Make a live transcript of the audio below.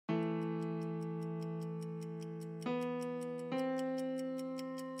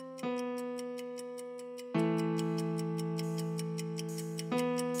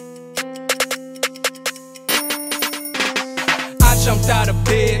of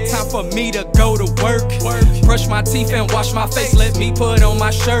bed, time for me to go to work. Brush my teeth and wash my face, let me put on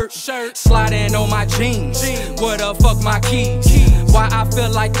my shirt. Slide in on my jeans, where the fuck my keys? Why I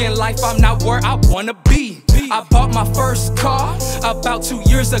feel like in life I'm not where I wanna be. I bought my first car about 2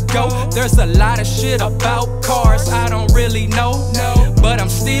 years ago. There's a lot of shit about cars I don't really know, but I'm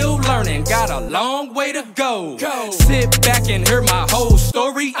still learning, got a long way to go. Sit back and hear my whole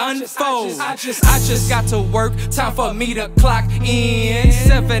story unfold. I just got to work, time for me to clock in.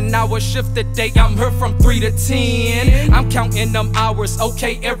 7-hour shift a day, I'm here from 3 to 10. I'm counting them hours,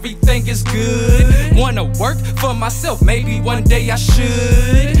 okay, everything is good. Wanna work for myself, maybe one day I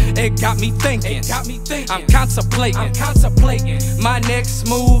should. It got me thinking, I'm contemplating. My next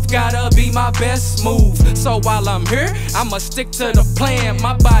move gotta be my best move. So while I'm here, I'ma stick to the plan.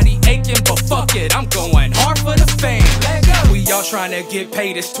 My body aching, but fuck it, I'm going hard for the fam. We all trying to get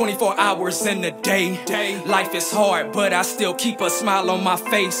paid, it's 24 hours in a day. Life is hard, but I still keep a smile on my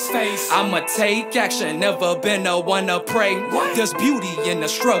face. I'ma take action, never been the one to pray. There's beauty in the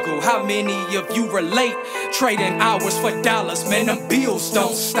struggle, how many of you relate? Trading hours for dollars, man, them bills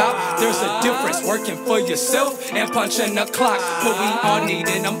don't stop. There's a difference working for yourself and punching the clock. But we all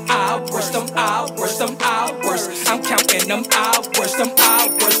needing them hours, them hours, them hours. I'm counting them hours, them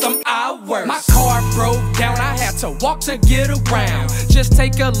hours, them hours. My car broke down, I had to walk to get around. Just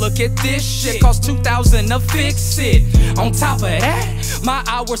take a look at this shit, cost $2,000 to fix it. On top of that, my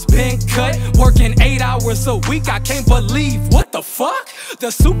hours been cut, working 8 hours a week. I can't believe, what the fuck?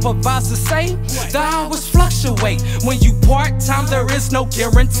 The supervisor say the hours fluctuate. When you part-time, there is no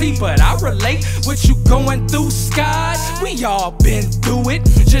guarantee, but I relate with you going through, Scott. We all been through it.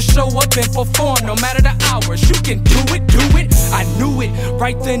 Just show up and perform, no matter the hours. You can do it, do it. I knew it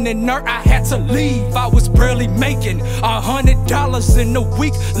right then and there. I had to leave. I was barely making $100 in a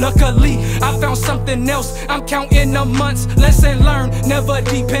week. Luckily, I found something else. I'm counting the months. Lesson learned, never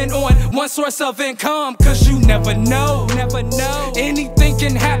depend on one source of income, cause you never know. Anything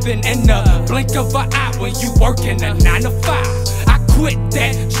can happen in the blink of an eye when you working a 9 to 5. Quit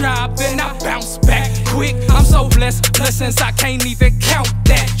that job and I bounce back quick. I'm so blessed, blessings I can't even count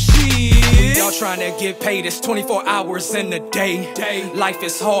that shit. We all trying to get paid, it's 24 hours in a day. Life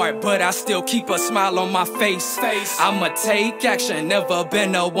is hard, but I still keep a smile on my face. I'ma take action, never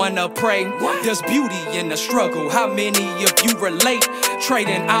been the one to pray. There's beauty in the struggle, how many of you relate?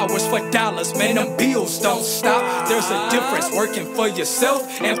 Trading hours for dollars, man, them bills don't stop. There's a difference working for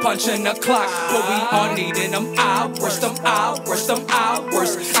yourself and punching the clock. But we all needing them hours, them hours, them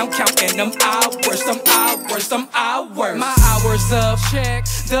hours. I'm counting them hours, them hours, them hours. My hours up, check.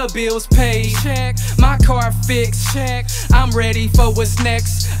 The bills paid, check. My car fixed, check. I'm ready for what's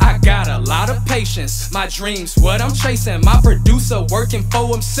next. I got a lot of patience. My dreams, what I'm chasing. My producer working for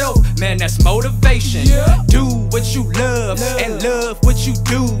himself, man, that's motivation. Do what you love and love what you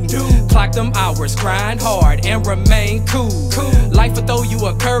do. Clock them hours, grind hard and remain cool. Life will throw you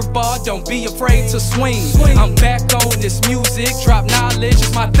a curveball, don't be afraid to swing. I'm back on this music, drop knowledge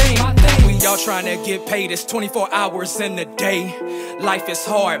is my thing. We all trying to get paid, it's 24 hours in a day. Life is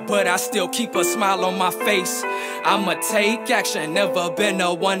hard, but I still keep a smile on my face. I'ma take action, never been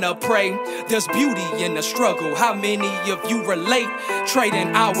the one to pray. There's beauty in the struggle, how many of you relate? Trading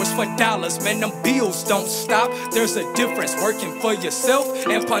hours for dollars, man, them bills don't stop. There's a difference working for yourself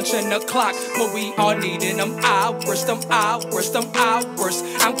and punching the clock. But we all needing them hours, them hours, them hours.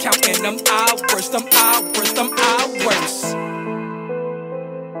 I'm counting them hours, them hours, them hours.